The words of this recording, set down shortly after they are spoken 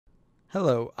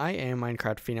Hello, I am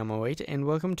Minecraft Phenom 08 and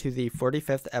welcome to the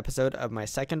 45th episode of my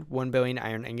second 1 billion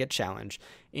iron ingot challenge.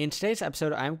 In today's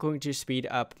episode, I'm going to speed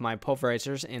up my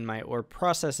pulverizers in my ore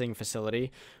processing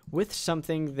facility with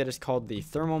something that is called the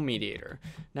Thermal Mediator.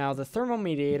 Now, the Thermal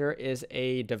Mediator is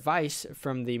a device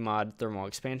from the mod Thermal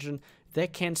Expansion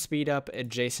that can speed up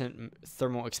adjacent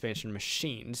thermal expansion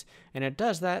machines, and it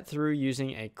does that through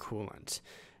using a coolant.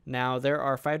 Now, there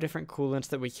are 5 different coolants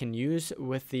that we can use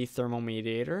with the Thermal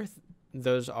Mediator.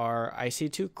 Those are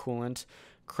IC2 coolant,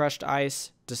 crushed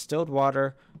ice, distilled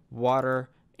water,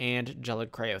 and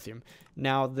gelid cryothium.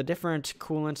 Now, the different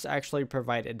coolants actually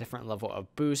provide a different level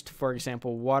of boost. For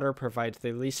example, water provides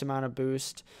the least amount of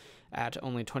boost at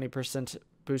only 20%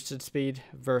 boosted speed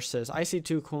versus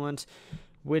IC2 coolant,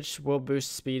 which will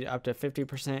boost speed up to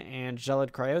 50%, and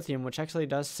gelid cryothium, which actually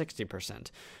does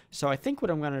 60%. So I think what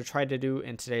I'm going to try to do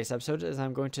in today's episode is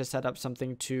I'm going to set up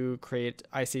something to create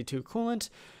IC2 coolant,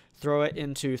 throw it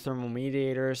into thermal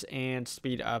mediators, and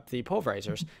speed up the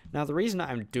pulverizers. Now, the reason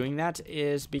I'm doing that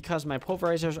is because my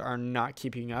pulverizers are not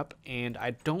keeping up, and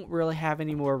I don't really have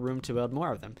any more room to build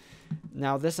more of them.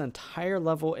 Now, this entire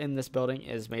level in this building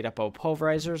is made up of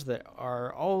pulverizers that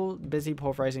are all busy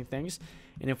pulverizing things.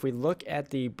 And if we look at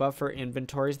the buffer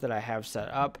inventories that I have set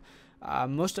up,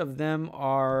 most of them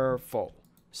are full.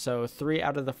 So 3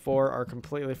 out of the 4 are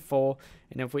completely full.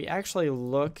 And if we actually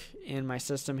look in my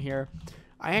system here,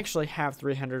 I actually have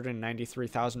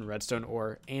 393,000 redstone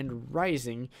ore and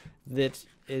rising that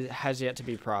has yet to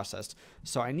be processed.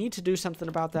 So I need to do something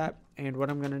about that. And what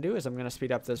I'm going to do is I'm going to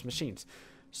speed up those machines.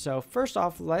 So first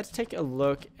off, let's take a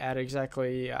look at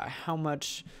exactly how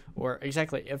much, or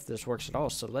exactly if this works at all.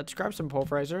 So let's grab some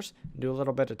pulverizers and do a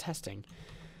little bit of testing.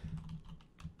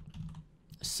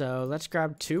 So let's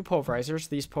grab 2 pulverizers.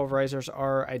 These pulverizers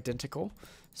are identical.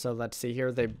 So let's see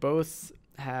here. They both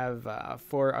have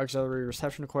 4 auxiliary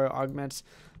reception coil augments.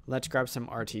 Let's grab some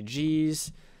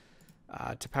RTGs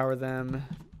to power them.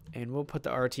 And we'll put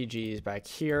the RTGs back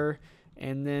here.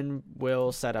 And then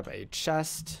we'll set up a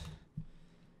chest.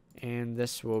 And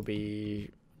this will be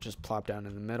just plopped down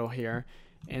in the middle here.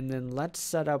 And then let's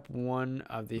set up one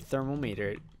of the thermal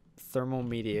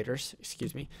mediators,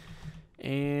 excuse me.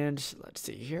 And let's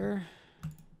see here.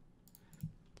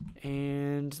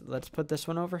 And let's put this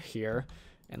one over here.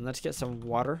 And let's get some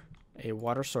water, a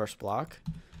water source block.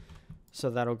 So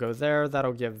that'll go there.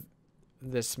 That'll give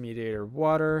this mediator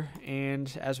water.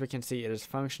 And as we can see, it is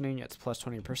functioning. It's plus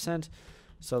 20%.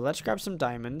 So let's grab some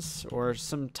diamonds or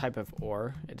some type of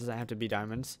ore. It doesn't have to be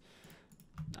diamonds.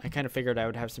 I kind of figured I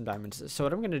would have some diamonds. So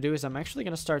what I'm going to do is I'm actually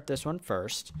going to start this one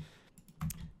first.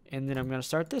 And then I'm going to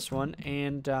start this one.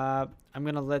 And I'm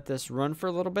going to let this run for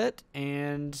a little bit.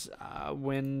 And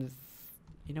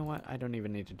you know what? I don't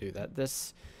even need to do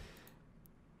that.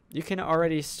 You can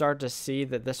already start to see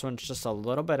that this one's just a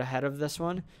little bit ahead of this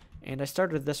one. And I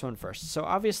started this one first. So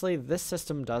obviously this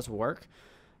system does work.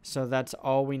 So that's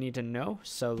all we need to know.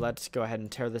 So let's go ahead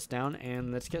and tear this down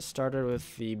and let's get started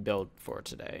with the build for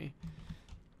today.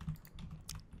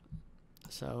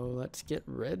 So let's get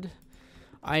rid.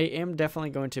 I am definitely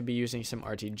going to be using some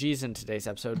RTGs in today's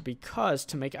episode because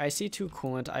to make IC2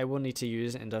 coolant, I will need to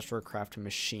use NuclearCraft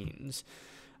machines.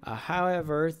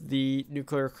 However, the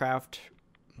NuclearCraft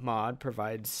mod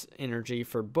provides energy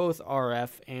for both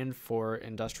RF and for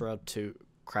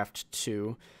NuclearCraft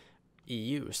 2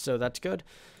 EU, so that's good.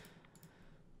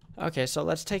 Okay, so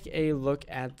let's take a look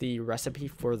at the recipe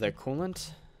for the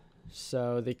coolant.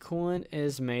 So the coolant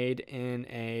is made in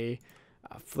a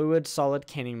fluid solid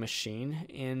canning machine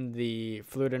in the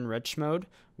fluid enriched mode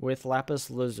with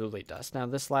lapis lazuli dust. Now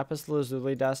this lapis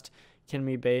lazuli dust can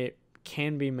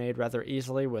be made rather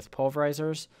easily with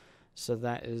pulverizers, so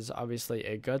that is obviously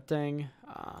a good thing.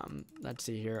 Let's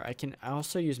see here. I can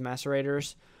also use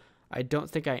macerators. I don't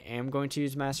think I am going to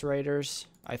use macerators.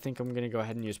 I think I'm going to go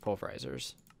ahead and use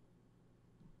pulverizers.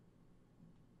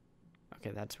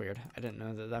 Okay, that's weird. I didn't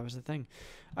know that that was a thing.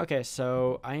 Okay,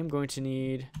 so I am going to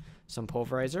need some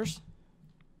pulverizers.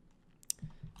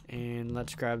 And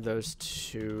let's grab those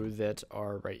 2 that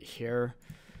are right here.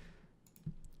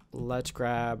 Let's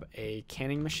grab a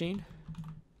canning machine.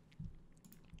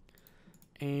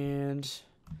 And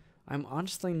I'm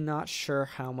honestly not sure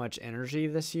how much energy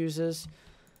this uses.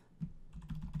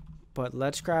 But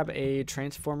let's grab a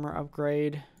transformer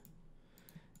upgrade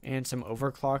and some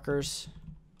overclockers.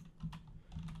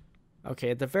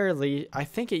 Okay, at the very least, I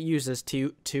think it uses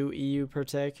 2 EU per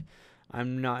tick.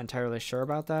 I'm not entirely sure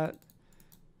about that.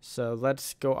 So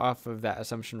let's go off of that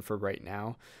assumption for right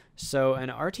now. So an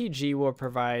RTG will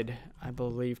provide, I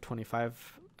believe,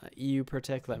 25 EU per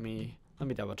tick. Let me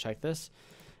double check this.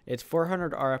 It's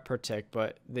 400 RF per tick,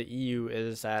 but the EU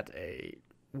is at a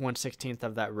 1/16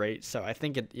 of that rate. So I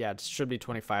think it should be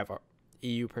 25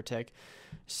 EU per tick.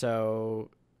 So,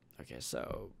 okay,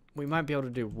 so we might be able to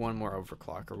do one more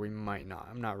overclock, or we might not.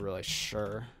 I'm not really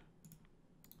sure.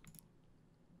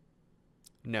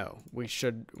 No, we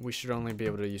should only be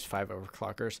able to use 5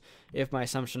 overclockers. If my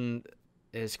assumption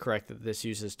is correct that this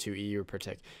uses 2 EU per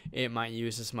tick, it might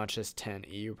use as much as 10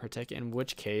 EU per tick, in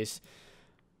which case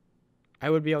I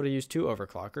would be able to use 2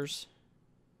 overclockers.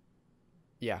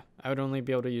 Yeah, I would only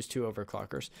be able to use 2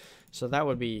 overclockers. So that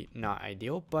would be not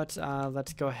ideal, but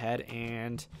let's go ahead,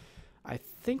 and I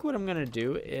think what I'm going to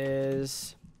do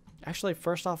is, actually,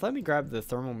 first off, let me grab the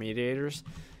thermal mediators,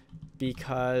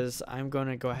 because I'm going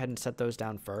to go ahead and set those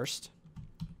down first.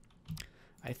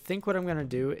 I think what I'm going to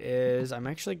do is I'm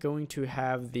actually going to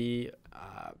have the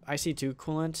IC2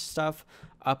 coolant stuff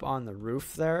up on the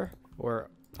roof there, or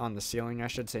on the ceiling, I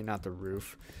should say, not the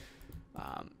roof.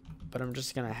 But I'm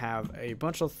just going to have a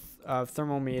bunch of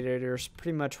thermal mediators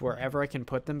pretty much wherever I can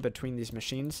put them between these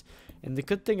machines. And the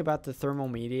good thing about the thermal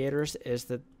mediators is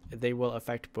that they will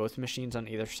affect both machines on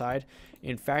either side.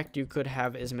 In fact, you could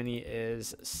have as many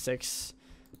as 6,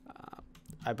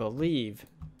 I believe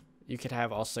you could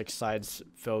have all 6 sides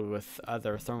filled with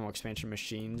other thermal expansion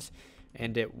machines,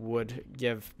 and it would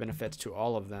give benefits to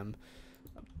all of them.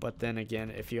 But then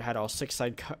again, if you had all 6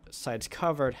 sides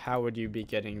covered, how would you be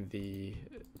getting the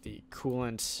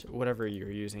coolant, whatever you're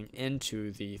using,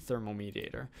 into the thermal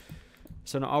mediator?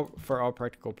 So now, for all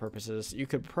practical purposes, you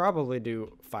could probably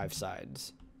do 5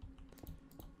 sides,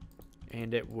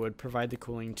 and it would provide the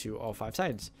cooling to all 5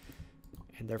 sides,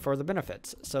 and therefore the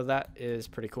benefits. So that is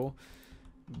pretty cool.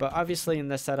 But obviously in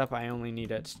this setup, I only need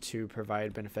it to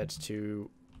provide benefits to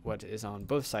what is on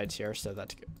both sides here, so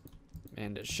that's good.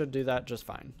 And it should do that just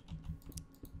fine.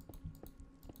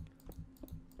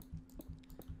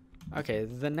 Okay,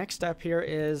 the next step here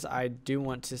is I do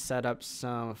want to set up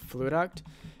some fluid duct,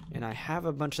 and I have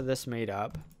a bunch of this made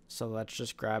up. So let's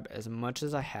just grab as much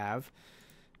as I have,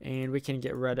 and we can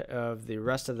get rid of the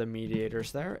rest of the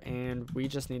mediators there, and we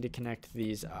just need to connect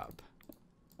these up.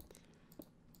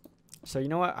 So you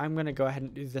know what, I'm going to go ahead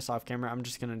and do this off camera. I'm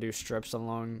just going to do strips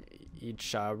along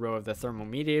each row of the thermal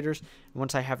mediators. And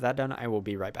once I have that done, I will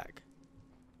be right back.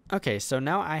 Okay, so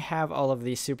now I have all of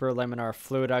the super laminar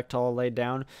fluid duct all laid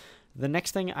down. The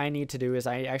next thing I need to do is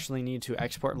I actually need to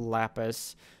export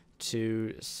lapis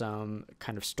to some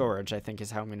kind of storage, I think is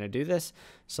how I'm going to do this.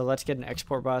 So let's get an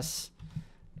export bus,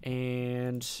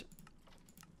 and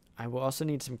I will also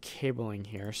need some cabling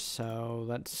here. So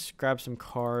let's grab some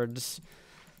cards.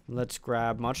 Let's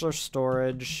grab modular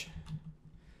storage.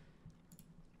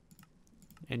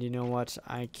 And you know what?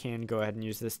 I can go ahead and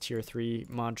use this tier 3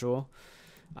 module.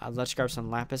 Let's grab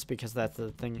some lapis because that's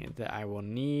the thing that I will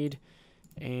need.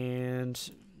 And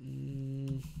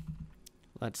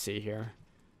let's see here.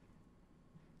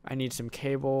 I need some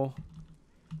cable.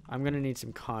 I'm going to need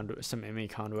some conduit, some ME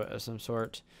conduit of some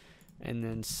sort. And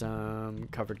then some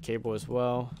covered cable as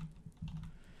well.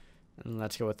 And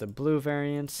let's go with the blue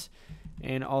variants.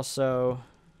 And also,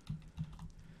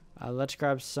 let's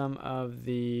grab some of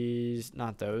these,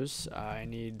 not those. I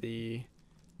need the,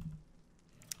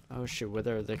 oh shoot, what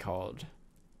are they called?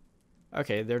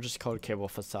 Okay, they're just called cable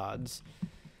facades.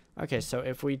 Okay, so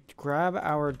if we grab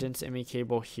our dense ME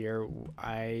cable here,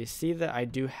 I see that I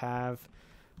do have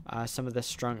some of this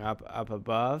strung up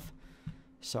above.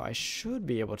 So I should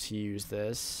be able to use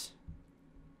this.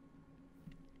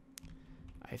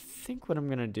 I think what I'm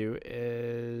going to do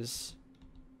is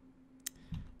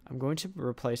I'm going to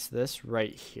replace this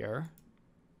right here.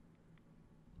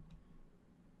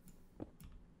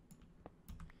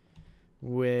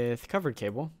 With covered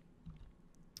cable.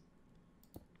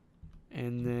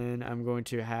 And then I'm going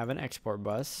to have an export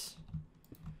bus.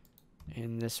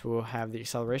 And this will have the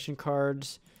acceleration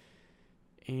cards.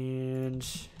 And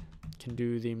can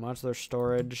do the modular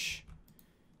storage.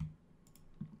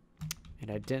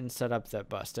 And I didn't set up that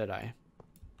bus, did I?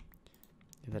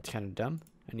 That's kind of dumb.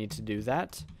 I need to do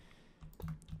that.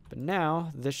 But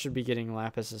now, this should be getting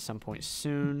lapis at some point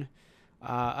soon.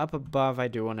 Up above, I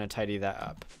do want to tidy that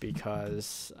up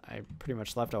because I pretty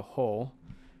much left a hole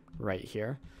right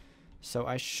here. So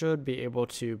I should be able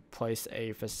to place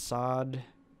a facade.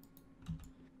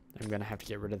 I'm going to have to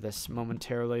get rid of this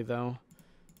momentarily, though.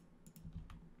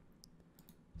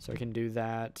 So I can do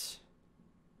that.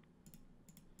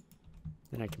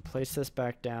 Then I can place this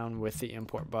back down with the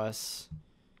import bus.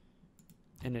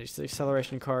 And it's the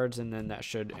acceleration cards, and then that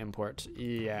should import.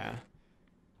 Yeah.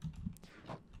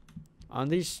 On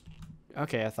these...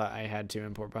 Okay, I thought I had 2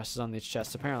 import buses on these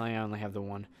chests. Apparently I only have the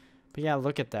 1. But yeah,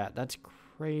 look at that. That's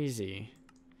crazy.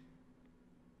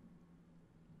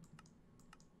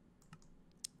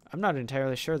 I'm not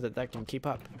entirely sure that that can keep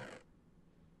up.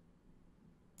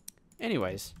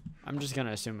 Anyways, I'm just going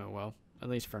to assume it will, at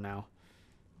least for now.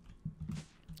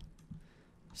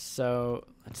 So,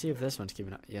 let's see if this one's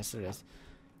keeping up. Yes, it is.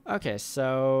 Okay,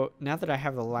 so now that I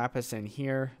have the lapis in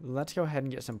here, let's go ahead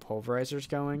and get some pulverizers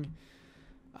going.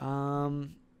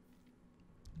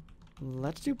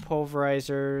 Let's do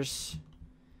pulverizers.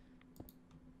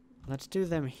 Let's do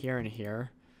them here and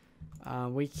here.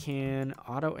 We can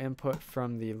auto input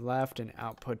from the left and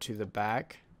output to the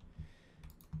back.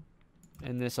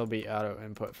 And this will be auto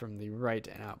input from the right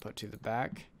and output to the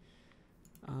back.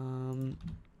 And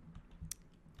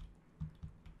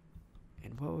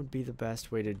what would be the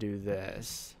best way to do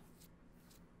this?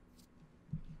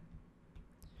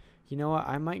 You know what?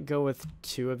 I might go with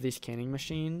 2 of these canning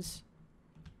machines.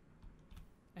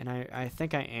 And I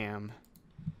think I am.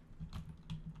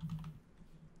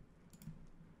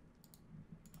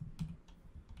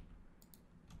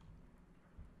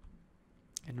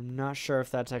 And I'm not sure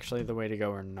if that's actually the way to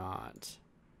go or not.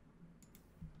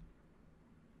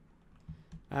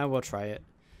 We'll try it.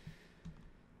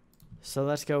 So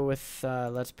let's go with,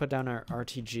 let's put down our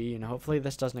RTG, and hopefully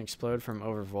this doesn't explode from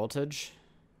over voltage.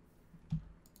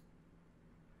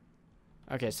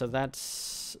 Okay, so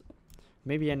that's,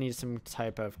 maybe I need some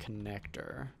type of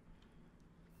connector.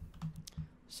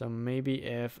 So maybe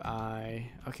if I,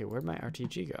 okay, where'd my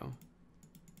RTG go?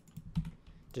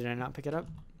 Did I not pick it up?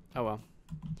 Oh well,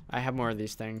 I have more of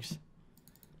these things.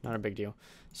 Not a big deal.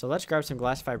 So let's grab some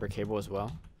glass fiber cable as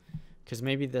well, because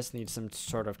maybe this needs some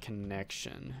sort of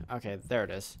connection. Okay, there it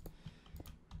is.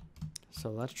 So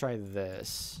let's try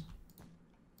this.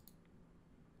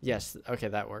 Yes, okay,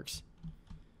 that works.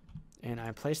 And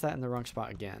I placed that in the wrong spot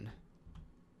again.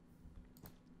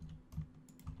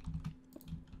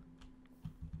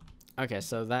 Okay,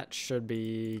 so that should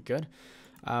be good.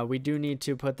 We do need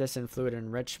to put this in fluid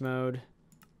enrich mode.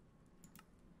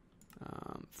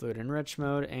 Fluid enrich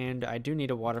mode, and I do need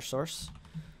a water source.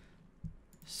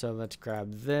 So let's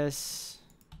grab this,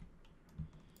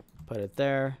 put it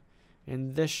there,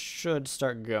 and this should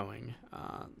start going.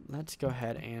 Let's go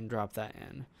ahead and drop that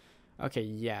in. Okay,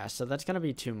 yeah, so that's going to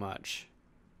be too much.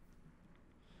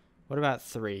 What about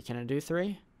 3? Can I do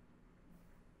 3?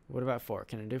 What about 4?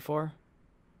 Can I do 4?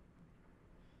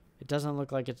 It doesn't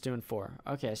look like it's doing 4.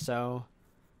 Okay, so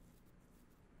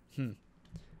I'm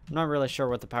not really sure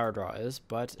what the power draw is,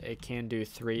 but it can do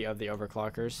 3 of the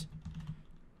overclockers.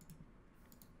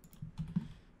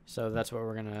 So that's what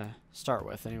we're going to start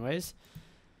with anyways.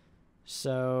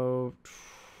 So,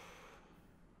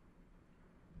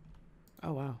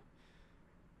 oh wow.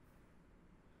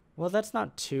 Well, that's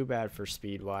not too bad for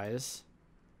speed-wise.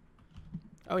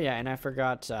 Oh yeah, and I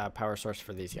forgot power source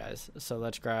for these guys. So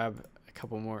let's grab a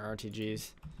couple more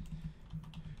RTGs.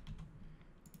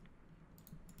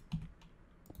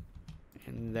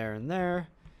 And there.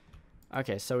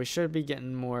 Okay, so we should be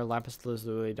getting more lapis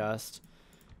lazuli dust.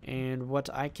 And what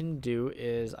I can do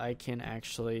is I can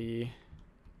actually...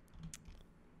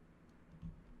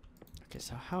 Okay,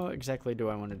 so how exactly do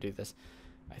I want to do this?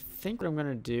 I think what I'm going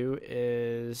to do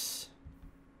is...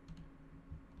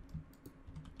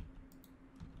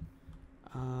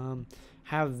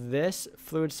 have this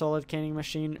fluid solid canning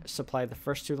machine supply the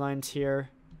first 2 lines here.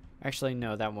 Actually,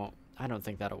 no, that won't. I don't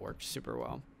think that'll work super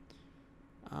well.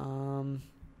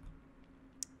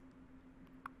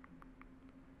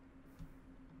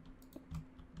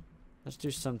 Let's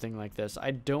do something like this.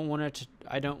 I don't want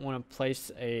to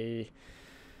place a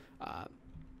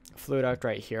fluid duct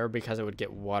right here because it would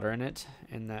get water in it,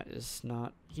 and that is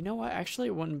not. You know what? Actually,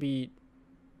 it wouldn't be.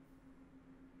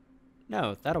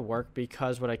 No, that'll work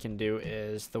because what I can do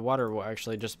is the water will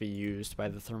actually just be used by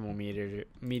the thermal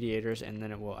mediators, and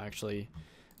then it will actually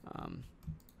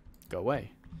go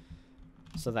away.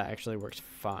 So that actually works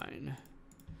fine.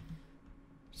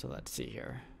 So let's see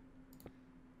here.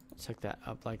 Let's hook that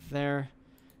up like there.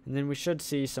 And then we should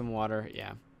see some water.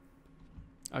 Yeah.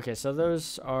 Okay, so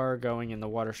those are going and the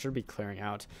water should be clearing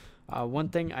out. One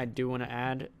thing I do want to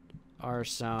add are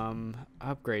some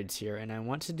upgrades here. And I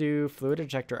want to do fluid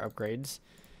ejector upgrades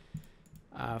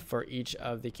for each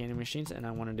of the canning machines. And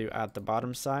I want to do at the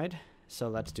bottom side. So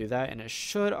let's do that. And it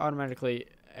should automatically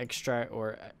extract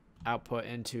or output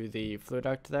into the fluid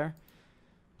duct there.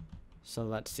 So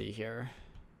let's see here.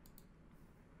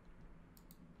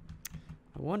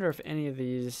 I wonder if any of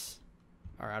these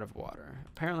are out of water.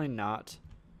 Apparently not.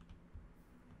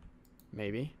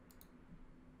 Maybe.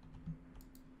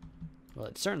 Well,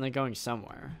 it's certainly going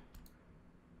somewhere.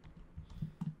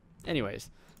 Anyways,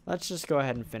 let's just go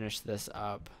ahead and finish this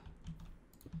up.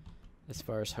 As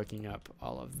far as hooking up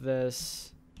all of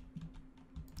this.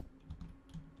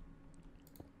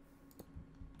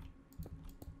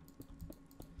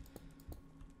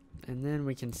 And then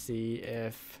we can see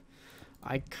if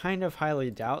I kind of highly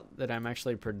doubt that I'm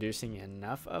actually producing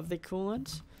enough of the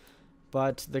coolant,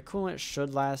 but the coolant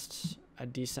should last a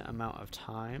decent amount of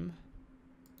time.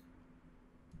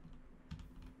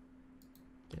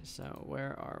 Okay, so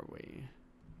where are we?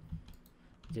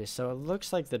 Okay, so it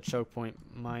looks like the choke point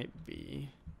might be...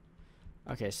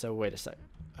 Okay, so wait a sec.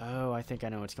 Oh, I think I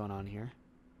know what's going on here.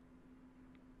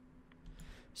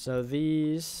 So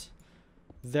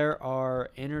there are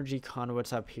energy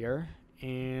conduits up here,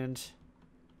 and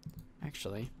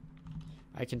actually,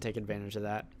 I can take advantage of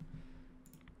that.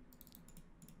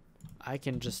 I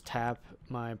can just tap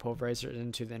my pulverizer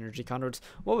into the energy conduits.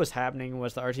 What was happening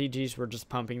was the RTGs were just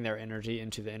pumping their energy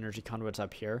into the energy conduits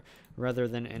up here rather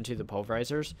than into the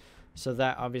pulverizers. So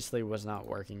that obviously was not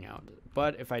working out.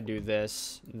 But if I do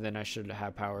this, then I should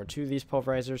have power to these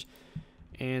pulverizers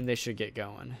and they should get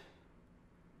going.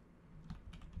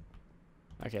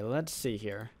 Okay, let's see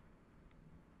here.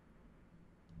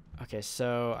 Okay,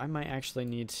 so I might actually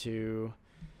need to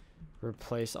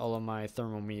replace all of my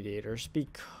thermal mediators,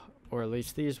 or at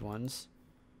least these ones.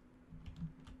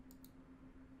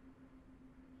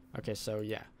 Okay, so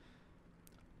yeah.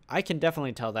 I can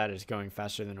definitely tell that is going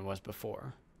faster than it was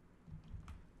before.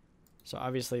 So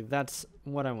obviously that's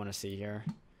what I want to see here.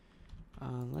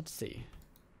 Let's see.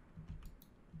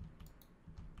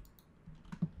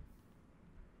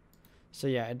 So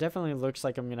yeah, it definitely looks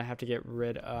like I'm going to have to get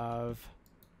rid of...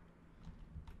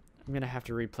 I'm going to have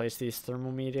to replace these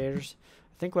thermal mediators.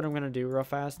 I think what I'm going to do real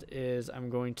fast is I'm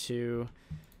going to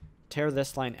tear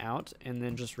this line out and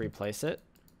then just replace it.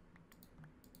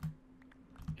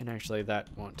 And actually that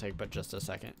won't take but just a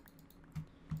second,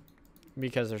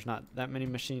 because there's not that many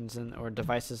machines or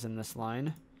devices in this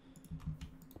line.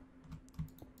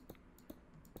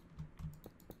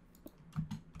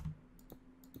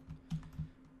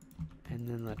 And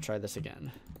then let's try this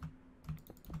again.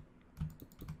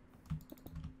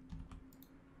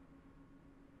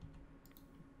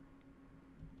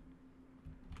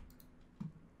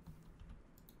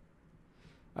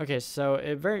 Okay, so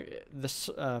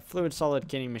the fluid solid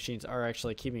kitting machines are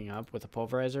actually keeping up with the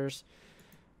pulverizers.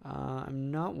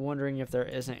 I'm not wondering if there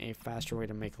isn't a faster way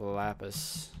to make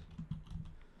lapis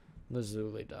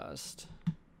lazuli dust.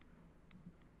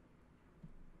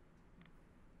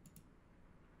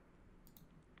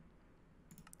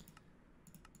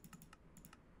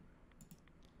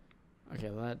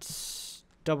 Okay, let's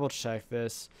double check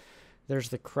this. There's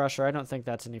the crusher. I don't think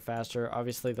that's any faster.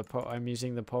 Obviously, I'm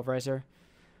using the pulverizer.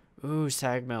 Ooh,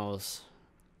 sag mills.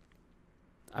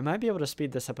 I might be able to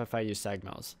speed this up if I use sag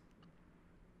mills.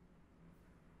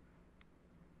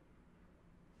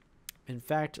 In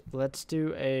fact, let's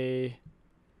do a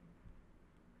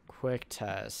quick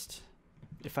test.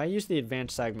 If I use the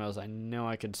advanced sag mills, I know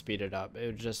I could speed it up. It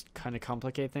would just kind of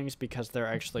complicate things because they're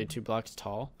actually 2 blocks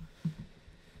tall.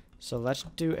 So let's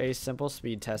do a simple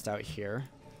speed test out here.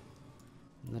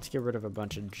 Let's get rid of a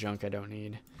bunch of junk I don't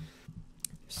need.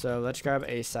 So let's grab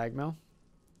a sag mill,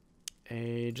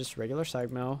 a just regular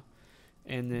sag mill,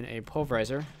 and then a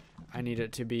pulverizer. I need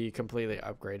it to be completely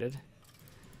upgraded.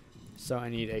 So I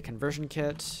need a conversion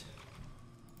kit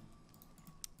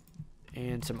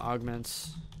and some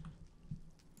augments.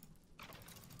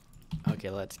 Okay,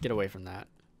 let's get away from that.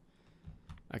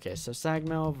 Okay, so sag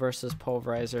mill versus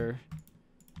pulverizer,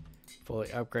 fully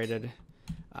upgraded.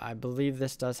 I believe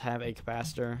this does have a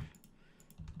capacitor,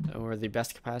 or the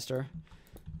best capacitor.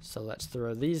 So let's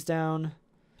throw these down.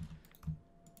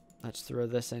 Let's throw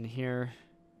this in here.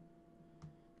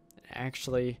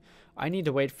 Actually, I need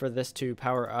to wait for this to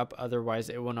power up, otherwise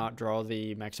it will not draw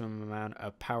the maximum amount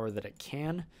of power that it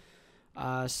can.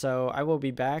 So I will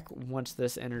be back once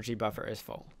this energy buffer is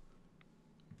full.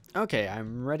 Okay,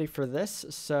 I'm ready for this,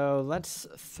 so let's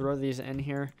throw these in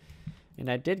here.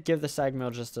 And I did give the sag mill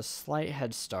just a slight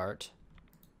head start.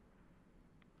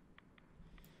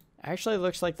 Actually,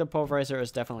 looks like the pulverizer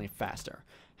is definitely faster.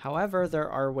 However, there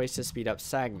are ways to speed up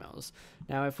sag mills.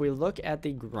 Now, if we look at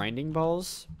the grinding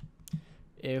balls,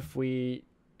 if we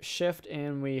shift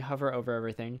and we hover over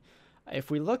everything, if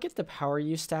we look at the power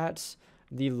use stats,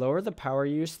 the lower the power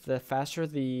use, the faster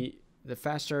the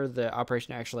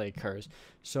operation actually occurs.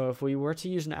 So if we were to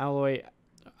use an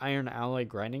iron alloy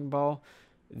grinding ball,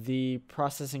 the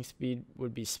processing speed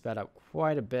would be sped up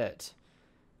quite a bit.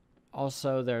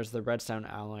 Also, there's the redstone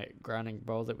alloy grinding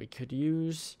ball that we could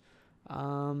use.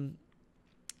 And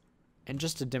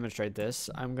just to demonstrate this,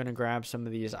 I'm going to grab some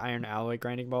of these iron alloy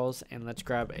grinding balls and let's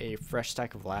grab a fresh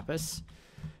stack of lapis.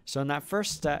 So in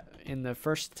that in the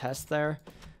first test there,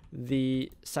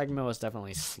 the sag mill is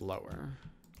definitely slower.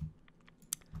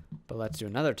 But let's do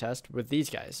another test with these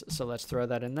guys. So let's throw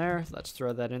that in there. Let's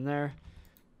throw that in there.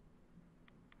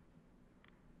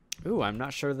 Ooh, I'm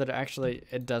not sure that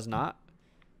it does not.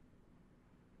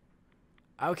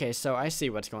 Okay, so I see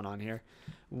what's going on here.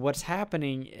 What's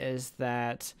happening is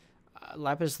that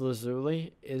lapis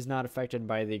lazuli is not affected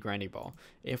by the grinding ball.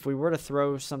 If we were to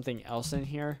throw something else in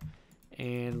here,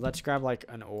 and let's grab like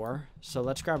an ore. So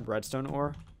let's grab redstone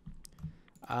ore.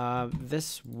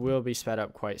 This will be sped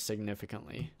up quite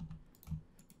significantly.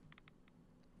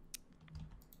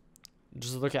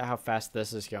 Just look at how fast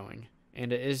this is going.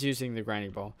 And it is using the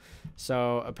grinding ball.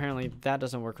 So apparently that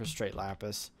doesn't work with straight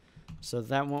lapis. So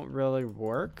that won't really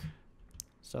work.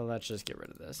 So let's just get rid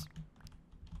of this.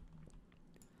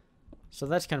 So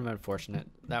that's kind of unfortunate.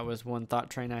 That was one thought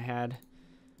train I had.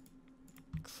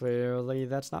 Clearly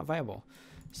that's not viable.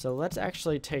 So let's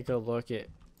actually take a look at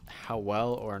how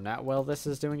well or not well this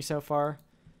is doing so far.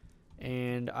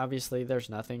 And obviously there's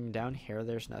nothing down here.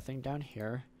 There's nothing down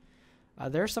here.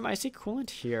 There's some icy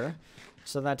coolant here,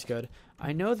 so that's good.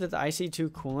 I know that the IC2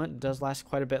 coolant does last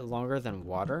quite a bit longer than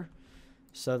water,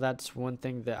 so that's one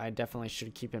thing that I definitely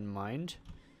should keep in mind.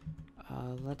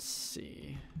 Let's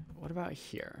see. What about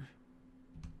here?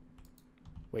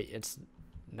 Wait,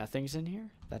 nothing's in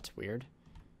here? That's weird.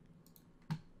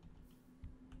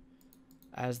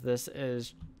 As this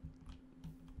is,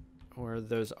 or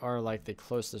those are like the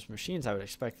closest machines, I would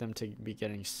expect them to be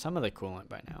getting some of the coolant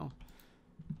by now.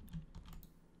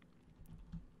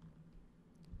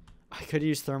 I could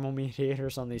use thermal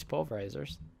mediators on these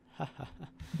pulverizers.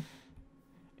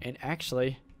 And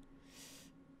actually,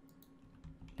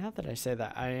 now that I say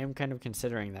that, I am kind of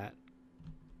considering that.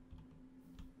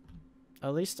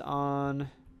 At least on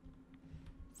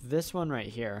this one right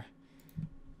here.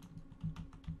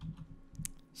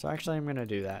 So actually I'm going to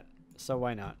do that. So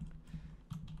why not?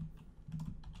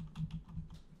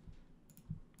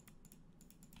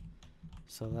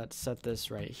 So let's set this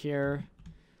right here.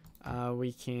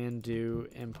 We can do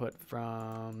input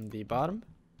from the bottom.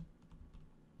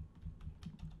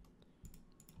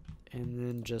 And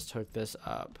then just hook this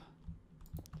up.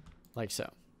 Like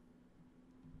so.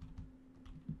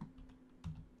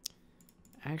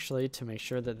 Actually, to make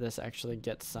sure that this actually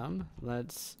gets some,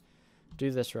 let's do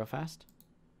this real fast.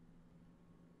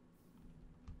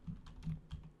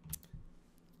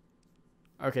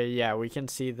 Okay, yeah, we can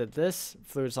see that this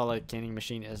fluid solid canning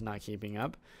machine is not keeping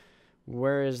up.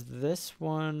 Whereas this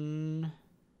one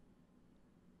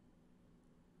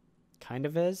kind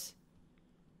of is.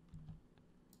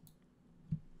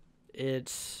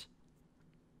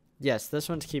 Yes, this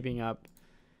one's keeping up.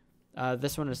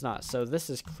 This one is not. So this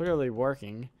is clearly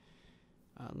working.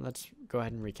 Let's go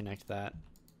ahead and reconnect that.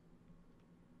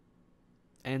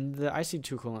 And the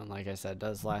IC2 coolant, like I said,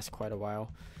 does last quite a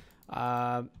while.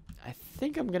 I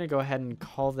think I'm going to go ahead and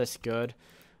call this good.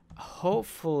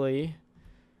 Hopefully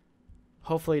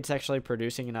it's actually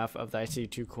producing enough of the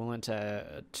IC2 coolant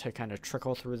to kind of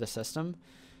trickle through the system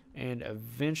and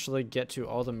eventually get to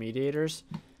all the mediators.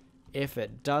 If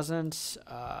it doesn't,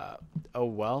 oh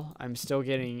well, I'm still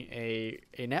getting a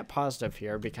net positive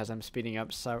here because I'm speeding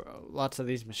up lots of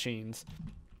these machines.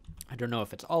 I don't know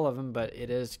if it's all of them, but it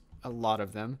is a lot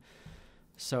of them.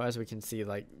 So as we can see,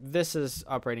 like, this is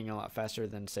operating a lot faster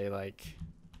than, say, like,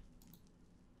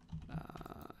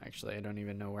 actually, I don't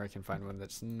even know where I can find one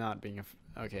that's not being,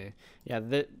 okay, yeah,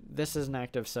 this isn't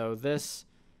active, so this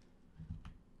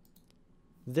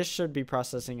should be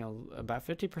processing about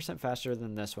 50% faster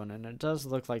than this one, and it does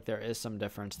look like there is some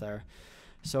difference there.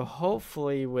 So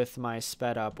hopefully with my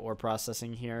sped up ore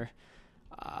processing here,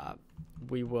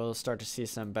 we will start to see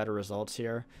some better results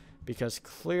here, because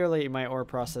clearly my ore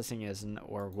processing isn't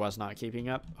or was not keeping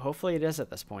up. Hopefully it is at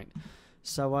this point.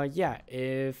 So yeah,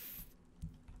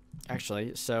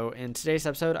 so in today's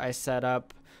episode I set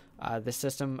up the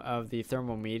system of the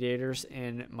thermal mediators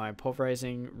in my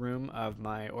pulverizing room of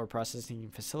my ore processing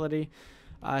facility.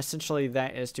 Essentially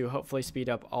that is to hopefully speed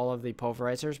up all of the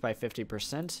pulverizers by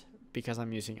 50% because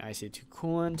I'm using IC2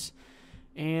 coolant,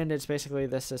 and it's basically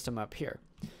this system up here.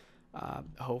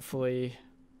 Hopefully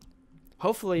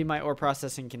my ore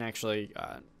processing can actually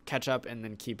catch up and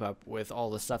then keep up with all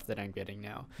the stuff that I'm getting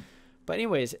now. But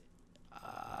anyways,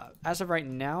 as of right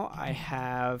now, I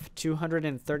have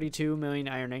 232 million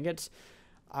iron ingots.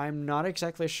 I'm not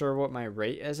exactly sure what my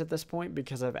rate is at this point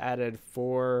because I've added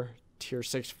 4 tier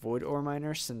 6 void ore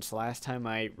miners since last time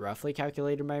I roughly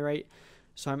calculated my rate.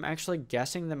 So I'm actually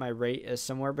guessing that my rate is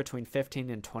somewhere between 15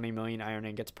 and 20 million iron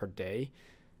ingots per day.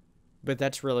 But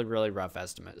that's really, really rough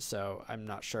estimate, so I'm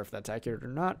not sure if that's accurate or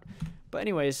not. But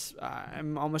anyways,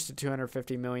 I'm almost at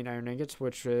 250 million iron ingots,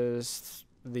 which is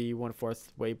the 1/4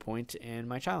 waypoint in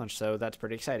my challenge, so that's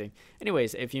pretty exciting.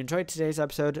 Anyways, if you enjoyed today's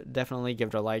episode, definitely give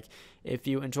it a like. If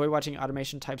you enjoy watching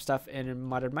automation type stuff in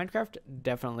modded Minecraft,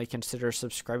 definitely consider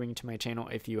subscribing to my channel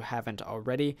if you haven't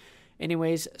already.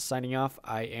 Anyways, signing off,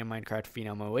 I am Minecraft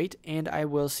Phenom 08, and I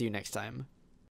will see you next time.